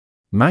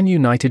Man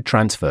United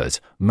transfers.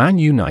 Man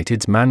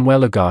United's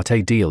Manuel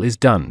Ugarte deal is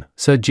done.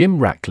 Sir Jim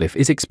Ratcliffe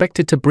is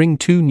expected to bring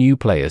 2 new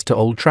players to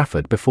Old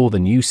Trafford before the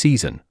new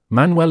season.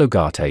 Manuel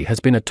Ugarte has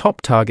been a top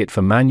target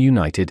for Man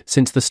United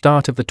since the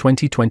start of the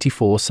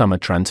 2024 summer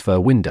transfer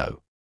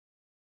window.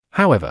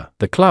 However,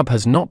 the club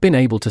has not been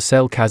able to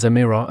sell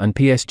Casemiro and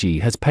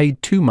PSG has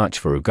paid too much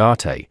for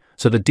Ugarte,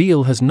 so the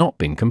deal has not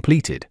been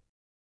completed.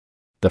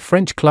 The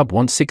French club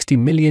wants €60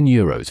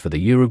 million for the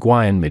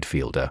Uruguayan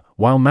midfielder,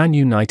 while Man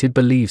United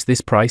believes this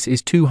price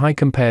is too high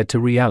compared to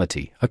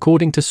reality.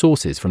 According to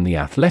sources from The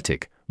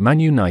Athletic, Man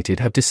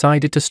United have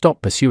decided to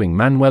stop pursuing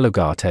Manuel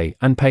Ugarte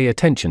and pay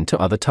attention to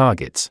other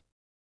targets.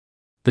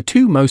 The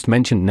 2 most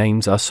mentioned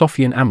names are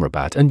Sofiane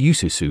Amrabat and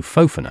Utd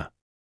Fofana.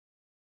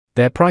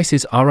 Their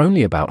prices are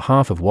only about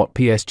half of what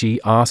PSG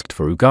asked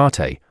for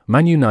Ugarte.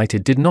 Man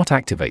United did not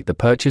activate the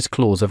purchase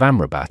clause of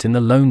Amrabat in the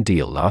loan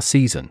deal last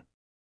season.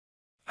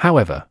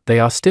 However, they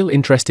are still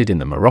interested in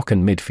the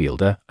Moroccan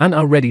midfielder and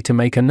are ready to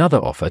make another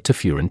offer to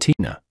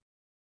Fiorentina.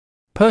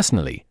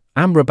 Personally,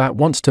 Amrabat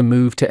wants to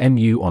move to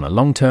MU on a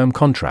long-term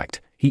contract.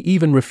 He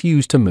even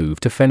refused to move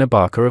to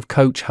Fenerbahce of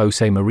coach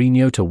Jose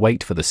Mourinho to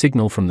wait for the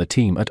signal from the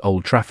team at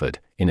Old Trafford.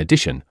 In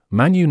addition,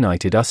 Man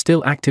United are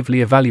still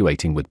actively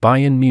evaluating with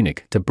Bayern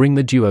Munich to bring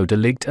the duo De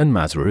Ligt and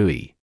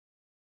Mazraoui.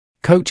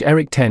 Coach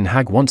Erik ten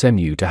Hag wants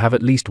MU to have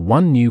at least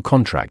 1 new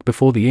contract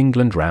before the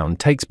England round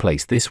takes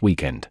place this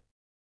weekend.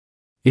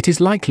 It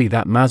is likely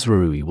that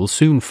Mazraoui will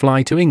soon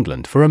fly to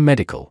England for a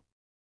medical.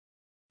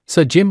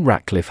 Sir Jim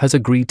Ratcliffe has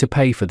agreed to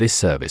pay for this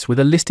service with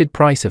a listed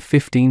price of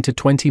 £15 to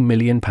 £20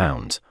 million.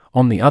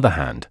 On the other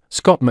hand,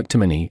 Scott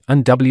McTominay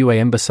and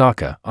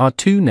Wan-Bissaka are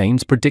 2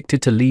 names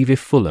predicted to leave if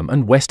Fulham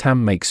and West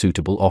Ham make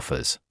suitable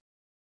offers.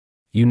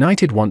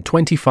 United want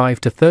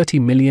 £25 to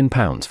 £30 million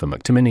for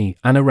McTominay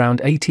and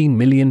around £18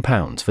 million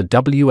for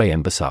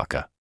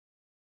Wan-Bissaka.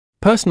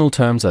 Personal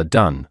terms are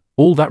done.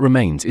 All that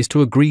remains is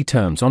to agree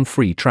terms on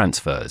free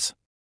transfers.